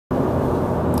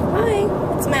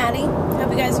it's Maddie. Hope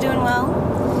you guys are doing well.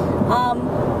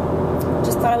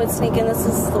 Just thought I would sneak in. This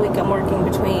is the week I'm working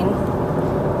between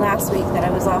last week that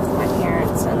I was off with my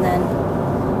parents, and then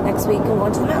next week I'm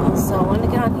going to the mountains. So I wanted to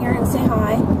get on here and say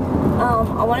hi.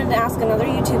 I wanted to ask another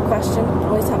YouTube question. I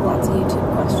always have lots of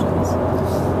YouTube questions.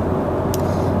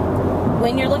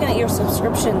 When you're looking at your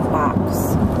subscriptions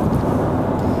box,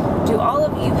 do all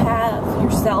of you have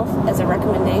yourself as a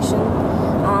recommendation?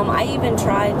 I even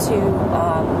tried to,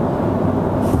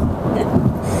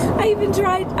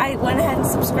 I went ahead and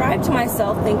subscribed to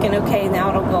myself thinking, okay, now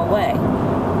it'll go away.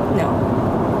 No,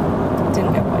 it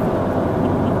didn't go away.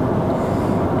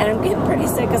 And I'm getting pretty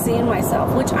sick of seeing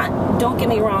myself, which, don't get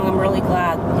me wrong, I'm really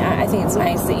glad. I think it's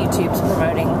nice that YouTube's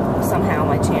promoting somehow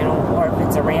my channel, or if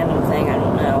it's a random thing, I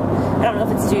don't know. I don't know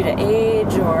if it's due to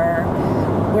age, or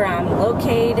where I'm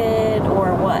located,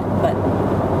 or what, but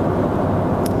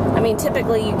I mean,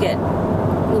 typically you get,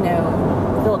 you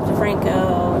know, Philip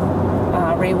DeFranco,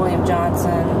 Ray William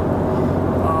Johnson.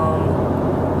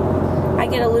 I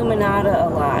get Illuminata a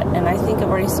lot, and I think I've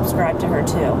already subscribed to her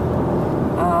too.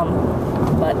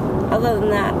 But other than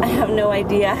that, I have no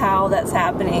idea how that's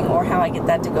happening or how I get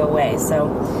that to go away. So,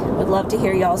 would love to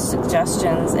hear y'all's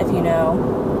suggestions if you know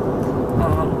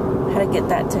how to get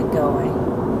that to go away.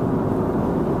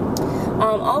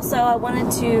 Also, I wanted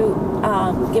to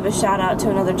give a shout out to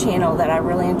another channel that I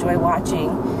really enjoy watching,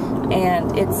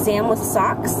 and it's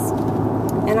Samwithsocks,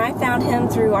 and I found him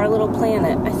through Our Little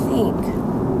Planet, I think.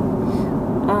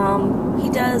 He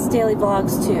does daily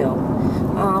vlogs too,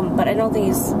 but I don't think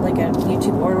he's like a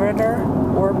YouTube orbiter.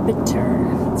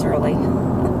 It's early.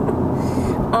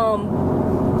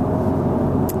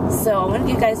 So I wanted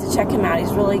you guys to check him out.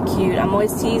 He's really cute. I'm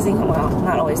always teasing him. Well,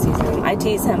 not always teasing him. I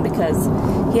tease him because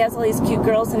he has all these cute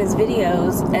girls in his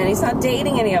videos, and he's not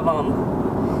dating any of them.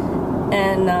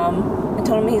 And I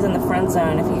told him he's in the friend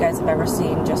zone, if you guys have ever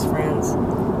seen Just Friends,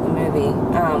 the movie.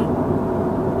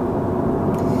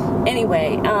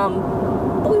 Anyway,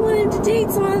 but we wanted to date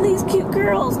some of these cute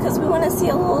girls because we want to see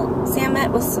a little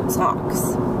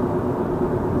Samwithsocks.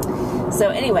 So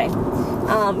anyway,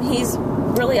 he's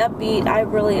really upbeat.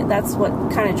 That's what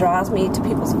kind of draws me to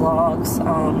people's vlogs.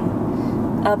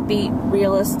 Upbeat,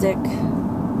 realistic,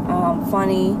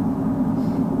 funny,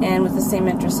 and with the same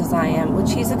interests as I am,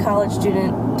 which he's a college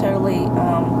student, totally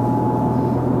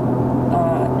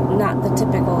not the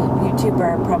typical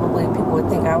YouTuber probably people would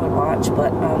think I would watch,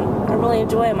 but I really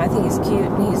enjoy him. I think he's cute,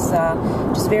 and he's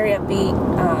just very upbeat,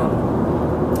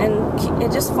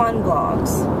 and just fun vlogs.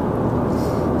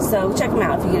 So check him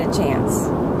out if you get a chance.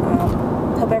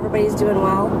 Hope everybody's doing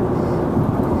well.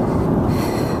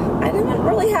 I haven't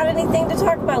really had anything to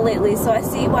talk about lately, so I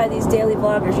see why these daily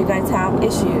vloggers, you guys have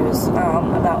issues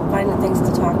about finding things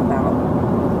to talk about.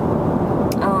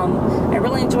 I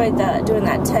really enjoyed doing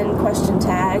that 10 question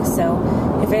tag, so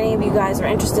if any of you guys are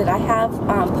interested, I have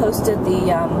posted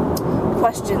the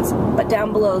questions, but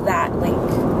down below that link,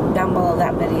 down below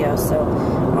that video. So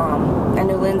I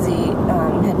know Lindsay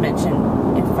had mentioned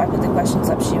if I put the questions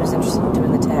up, she was interested in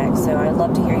doing the tag, so I'd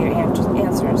love to hear your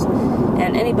answers.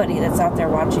 And anybody that's out there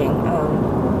watching,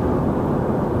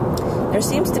 there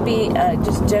seems to be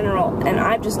just general, and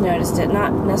I've just noticed it,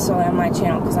 not necessarily on my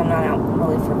channel because I'm not out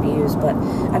really for views, but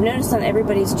I've noticed on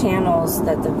everybody's channels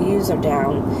that the views are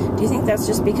down. Do you think that's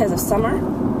just because of summer?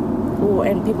 Ooh,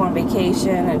 and people on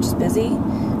vacation and just busy?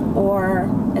 Or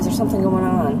is there something going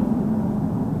on?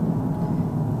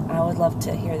 I would love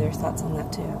to hear their thoughts on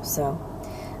that too. So,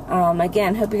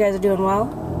 again, hope you guys are doing well.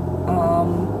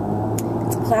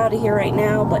 It's cloudy here right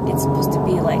now, but it's supposed to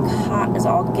be like hot as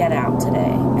all get out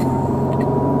today.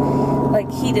 Like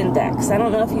heat index. I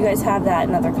don't know if you guys have that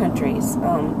in other countries.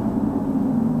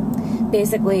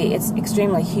 Basically, it's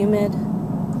extremely humid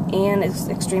and it's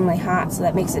extremely hot, so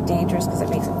that makes it dangerous because it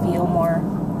makes it feel more.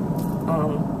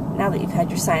 Now that you've had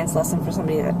your science lesson for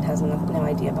somebody that has no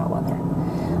idea about weather.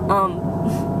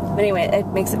 But anyway, it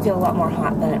makes it feel a lot more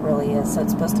hot than it really is. So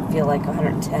it's supposed to feel like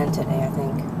 110 today, I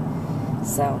think.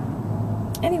 So,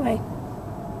 anyway,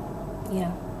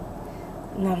 yeah.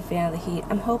 I'm not a fan of the heat.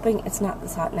 I'm hoping it's not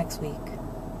this hot next week.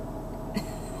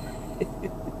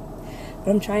 But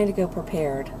I'm trying to go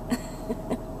prepared. I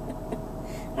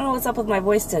don't know what's up with my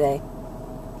voice today.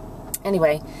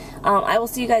 Anyway, I will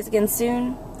see you guys again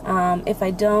soon. If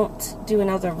I don't do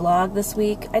another vlog this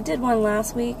week, I did one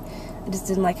last week. I just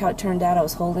didn't like how it turned out. I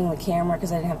was holding the camera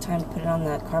because I didn't have time to put it on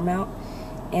the car mount.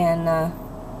 And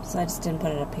so I just didn't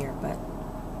put it up here. But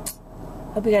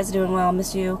hope you guys are doing well. I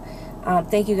miss you.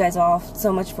 Thank you guys all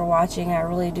so much for watching. I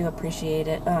really do appreciate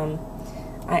it. I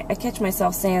catch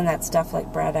myself saying that stuff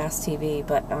like Brad Ass TV,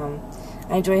 but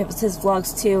I enjoy his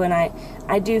vlogs too, and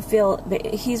I do feel that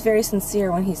he's very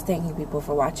sincere when he's thanking people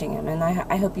for watching him, and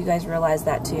I hope you guys realize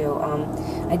that too.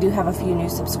 I do have a few new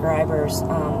subscribers.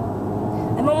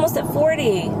 I'm almost at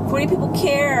 40. 40 people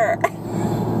care.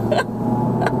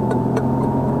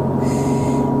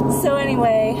 So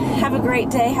anyway, have a great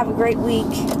day, have a great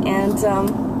week, and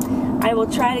I will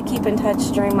try to keep in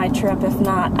touch during my trip. If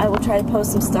not, I will try to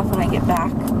post some stuff when I get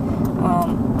back.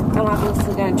 I'm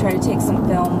obviously going to try to take some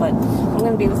film, but I'm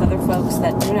going to be with other folks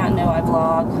that do not know I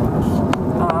vlog.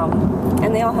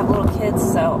 And they all have little kids,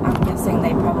 so I'm guessing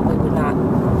they probably would not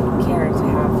care to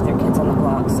have their kids on the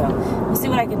vlog. So we'll see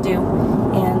what I can do.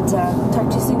 And talk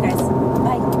to you soon, guys.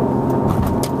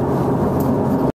 Bye.